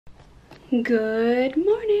Good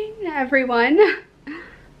morning, everyone.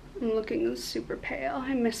 I'm looking super pale.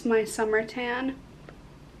 I miss my summer tan.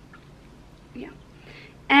 Yeah.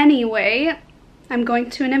 Anyway, I'm going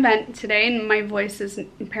to an event today and my voice is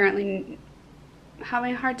apparently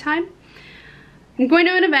having a hard time. I'm going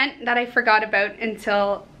to an event that I forgot about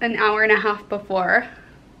until an hour and a half before.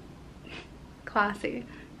 Classy.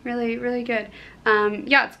 Really, really good.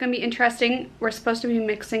 Yeah, it's gonna be interesting. We're supposed to be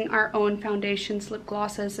mixing our own foundations, lip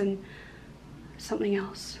glosses, and something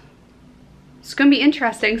else. It's gonna be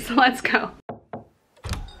interesting, so let's go.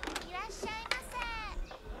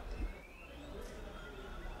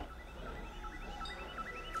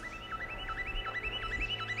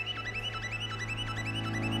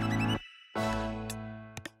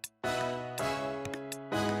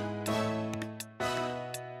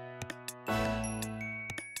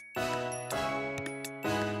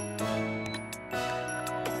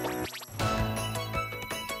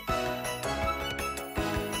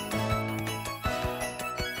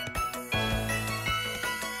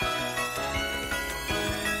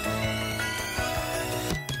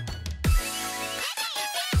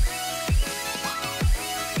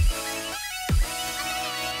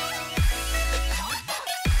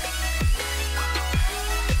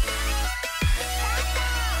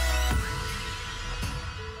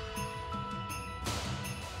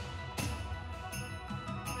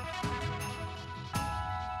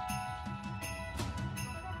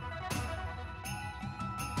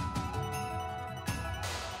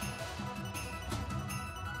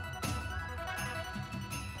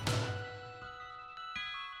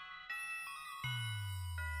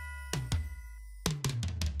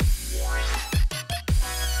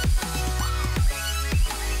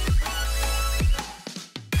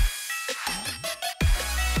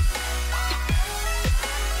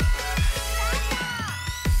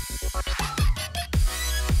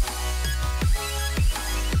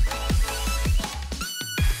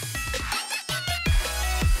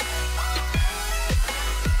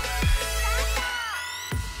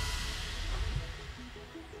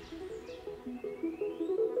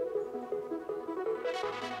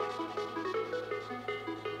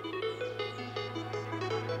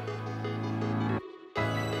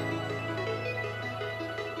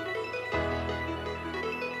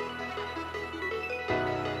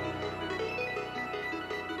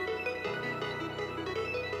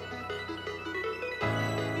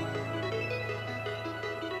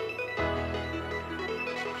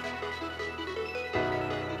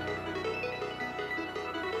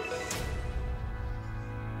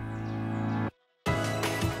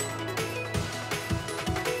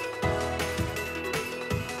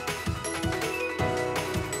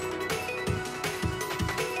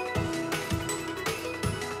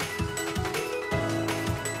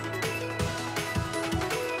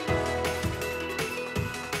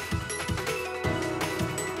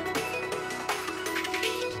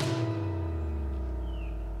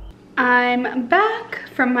 I'm back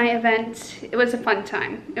from my event. It was a fun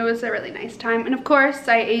time. It was a really nice time. And of course,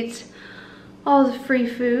 I ate all the free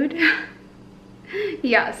food.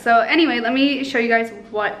 Yeah, so anyway, let me show you guys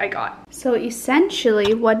what I got. So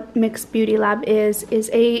essentially what Mix Beauty Lab is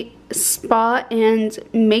a spa and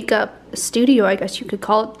makeup studio, I guess you could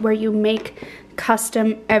call it, where you make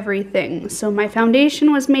custom everything. So my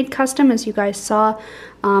foundation was made custom, as you guys saw,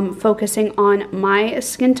 focusing on my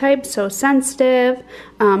skin type, so sensitive,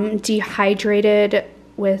 dehydrated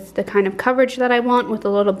with the kind of coverage that I want, with a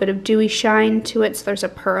little bit of dewy shine to it. So there's a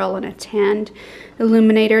pearl and a tanned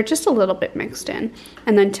illuminator, just a little bit mixed in,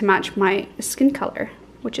 and then to match my skin color,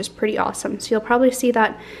 which is pretty awesome. So you'll probably see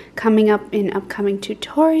that coming up in upcoming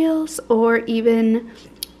tutorials, or even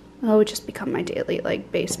just become my daily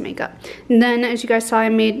like base makeup. And then, as you guys saw, I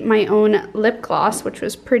made my own lip gloss, which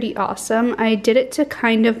was pretty awesome. I did it to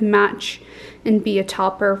kind of match and be a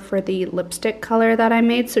topper for the lipstick color that I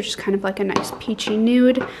made, so just kind of like a nice peachy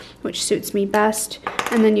nude, which suits me best.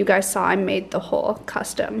 And then you guys saw I made the whole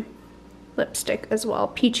custom lipstick as well.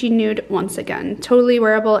 Peachy nude, once again. Totally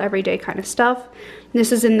wearable, everyday kind of stuff.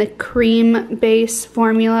 This is in the cream base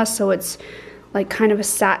formula, so it's like kind of a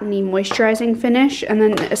satiny moisturizing finish. And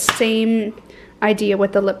then the same idea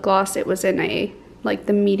with the lip gloss. It was in a like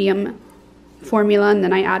the medium formula, and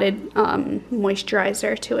then I added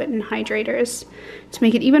moisturizer to it and hydrators to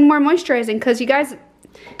make it even more moisturizing, because you guys,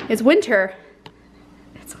 it's winter.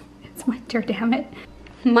 It's winter, damn it.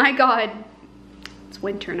 My God, it's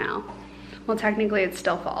winter now. Well, technically it's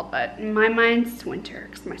still fall, but in my mind it's winter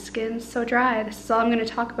because my skin's so dry. This is all I'm going to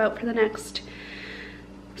talk about for the next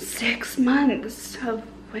 6 months of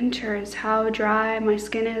winter, is how dry my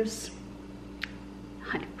skin is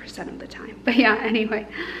 100% of the time. But yeah, anyway,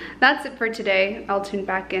 that's it for today. I'll tune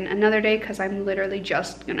back in another day because I'm literally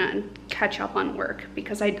just gonna catch up on work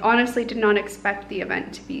because I honestly did not expect the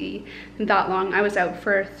event to be that long. I was out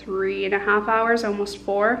for 3.5 hours, almost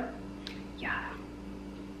 4. Yeah,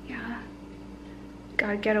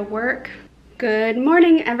 gotta get to work. Good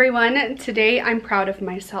morning, everyone. Today I'm proud of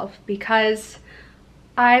myself because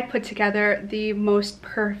I put together the most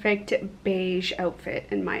perfect beige outfit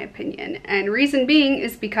in my opinion, and reason being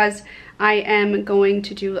is because I am going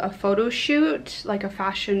to do a photo shoot, like a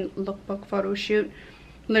fashion lookbook photo shoot,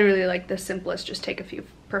 literally like the simplest, just take a few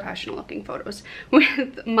professional looking photos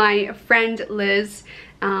with my friend Liz.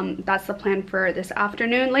 That's the plan for this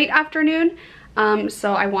afternoon, late afternoon.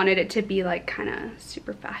 So I wanted it to be like kind of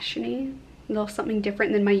super fashiony, a little something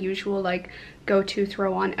different than my usual like go-to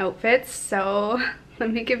throw on outfits. So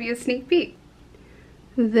let me give you a sneak peek.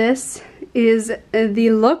 This is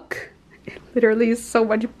the look. It literally is so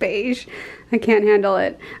much beige. I can't handle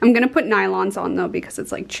it. I'm gonna put nylons on though because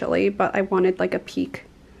it's like chilly, but I wanted like a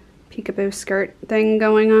peekaboo skirt thing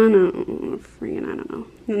going on. I don't know.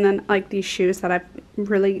 And then like these shoes that I've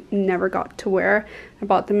really never got to wear. I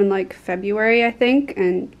bought them in like February, I think,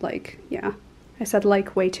 and like, yeah. I said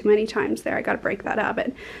like way too many times there. I gotta break that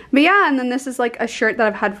habit. But yeah, and then this is like a shirt that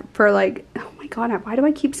I've had for like, oh my god, why do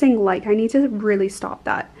I keep saying like? I need to really stop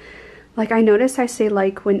that. Like I notice I say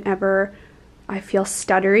like whenever I feel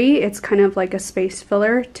stuttery. It's kind of like a space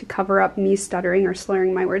filler to cover up me stuttering or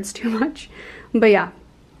slurring my words too much. But yeah,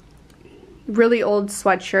 really old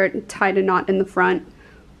sweatshirt, tied a knot in the front.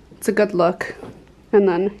 It's a good look. And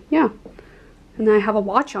then, yeah. And then I have a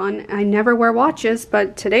watch on. I never wear watches,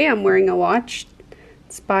 but today I'm wearing a watch.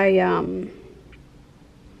 It's by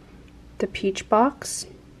the Peach Box.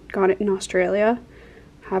 Got it in Australia.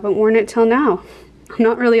 Haven't worn it till now. I'm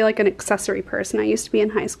not really like an accessory person. I used to be in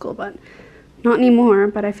high school, but not anymore.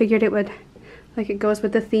 But I figured it would, like it goes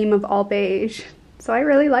with the theme of all beige. So I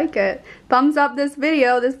really like it. Thumbs up this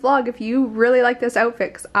video, this vlog, if you really like this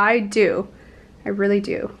outfit, because I do. I really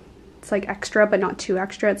do. It's like extra, but not too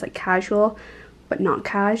extra. It's like casual, but not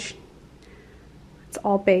cash. It's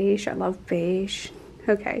all beige. I love beige.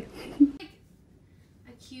 Okay.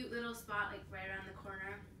 A cute little spot like right around the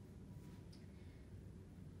corner.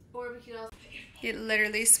 Or we could also... It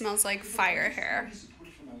literally smells like fire hair.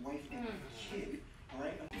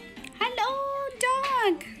 Hello,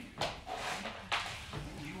 dog.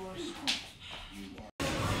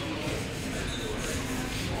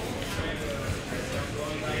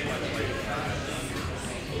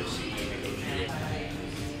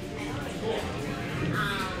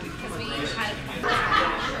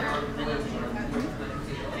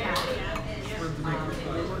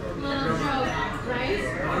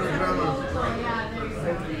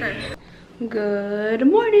 Good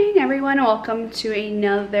morning, everyone. Welcome to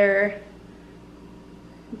another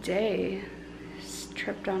day. Just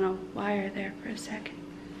tripped on a wire there for a second.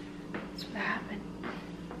 That's what happened.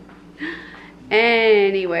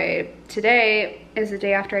 Anyway, today is the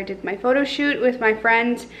day after I did my photo shoot with my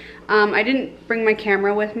friend. I didn't bring my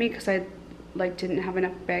camera with me because I like didn't have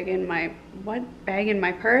enough bag in my bag in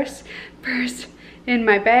my purse in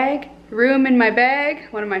my bag, room in my bag.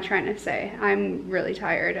 What am I trying to say? I'm really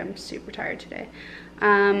tired. I'm super tired today.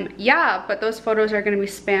 Yeah, but those photos are going to be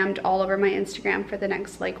spammed all over my Instagram for the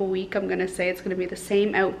next like week. I'm going to say it's going to be the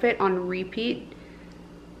same outfit on repeat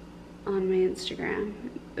on my Instagram.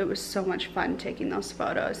 It was so much fun taking those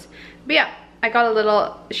photos. But yeah, I got a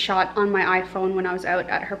little shot on my iPhone when I was out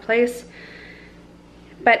at her place.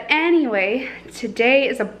 But anyway, today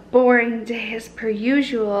is a boring day as per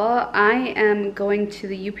usual. I am going to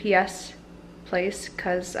the UPS place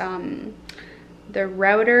because the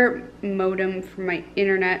router modem for my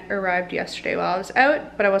internet arrived yesterday while I was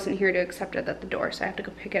out, but I wasn't here to accept it at the door, so I have to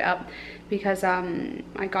go pick it up because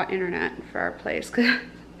I got internet for our place.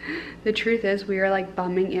 The truth is we were like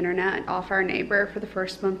bumming internet off our neighbor for the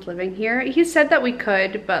first month living here. He said that we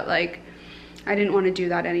could, but like I didn't want to do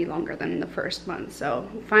that any longer than the first month. So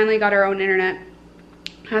we finally got our own internet.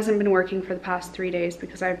 Hasn't been working for the past 3 days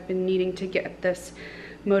because I've been needing to get this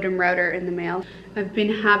modem router in the mail. I've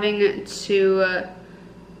been having to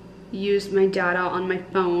use my data on my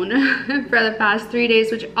phone for the past 3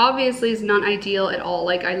 days, which obviously is not ideal at all.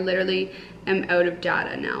 Like I literally am out of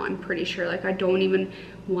data now. I'm pretty sure, like I don't even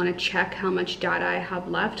want to check how much data I have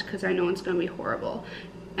left because I know it's gonna be horrible.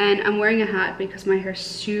 And I'm wearing a hat because my hair's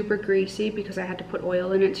super greasy because I had to put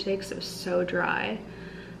oil in it today because it was so dry.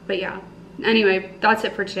 But yeah, anyway, that's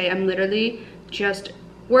it for today. I'm literally just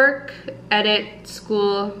work, edit,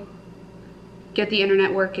 school, get the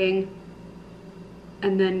internet working,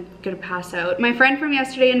 and then gonna pass out. My friend from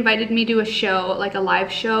yesterday invited me to a show, like a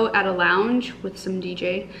live show at a lounge with some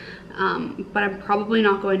DJ. But I'm probably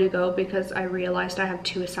not going to go because I realized I have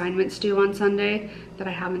 2 assignments due on Sunday that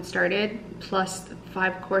I haven't started, plus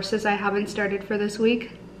 5 courses I haven't started for this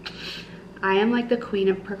week. I am like the queen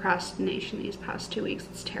of procrastination these past 2 weeks.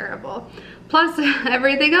 It's terrible. Plus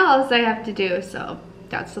everything else I have to do, so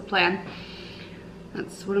that's the plan.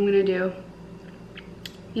 That's what I'm gonna do.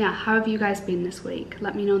 Yeah, how have you guys been this week?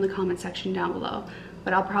 Let me know in the comment section down below.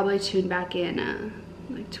 But I'll probably tune back in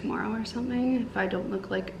like tomorrow or something if I don't look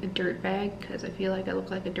like a dirtbag, because I feel like I look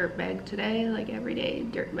like a dirtbag today, like everyday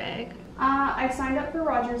dirtbag. I signed up for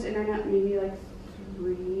Rogers Internet maybe like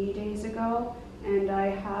 3 days ago, and I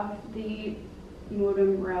have the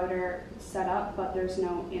modem router set up, but there's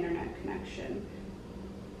no internet connection.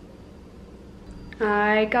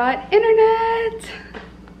 I got internet!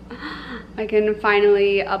 I can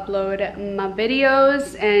finally upload my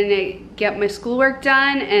videos and get my schoolwork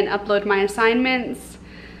done and upload my assignments.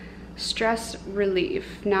 Stress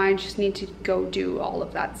relief. Now I just need to go do all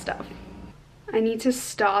of that stuff. I need to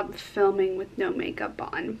stop filming with no makeup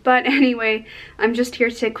on. But anyway, I'm just here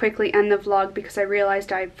to quickly end the vlog because I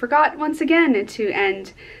realized I forgot once again to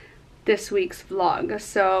end this week's vlog.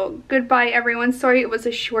 So goodbye everyone. Sorry it was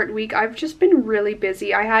a short week. I've just been really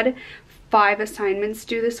busy. I had 5 assignments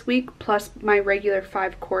due this week, plus my regular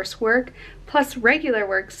 5 coursework, plus regular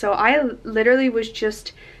work. So I literally was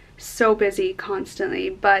just so busy constantly.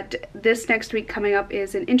 But this next week coming up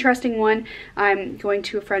is an interesting one. I'm going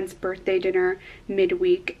to a friend's birthday dinner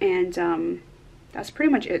midweek, and that's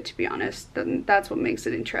pretty much it, to be honest. That's what makes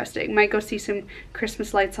it interesting. Might go see some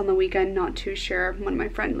Christmas lights on the weekend, not too sure. One of my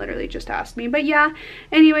friend literally just asked me. But yeah,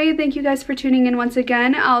 anyway, thank you guys for tuning in once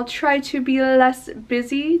again. I'll try to be less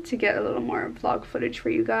busy to get a little more vlog footage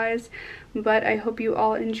for you guys. But I hope you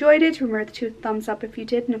all enjoyed it. Remember to thumbs up if you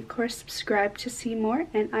did, and of course subscribe to see more,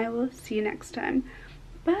 and I will see you next time.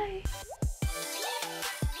 Bye!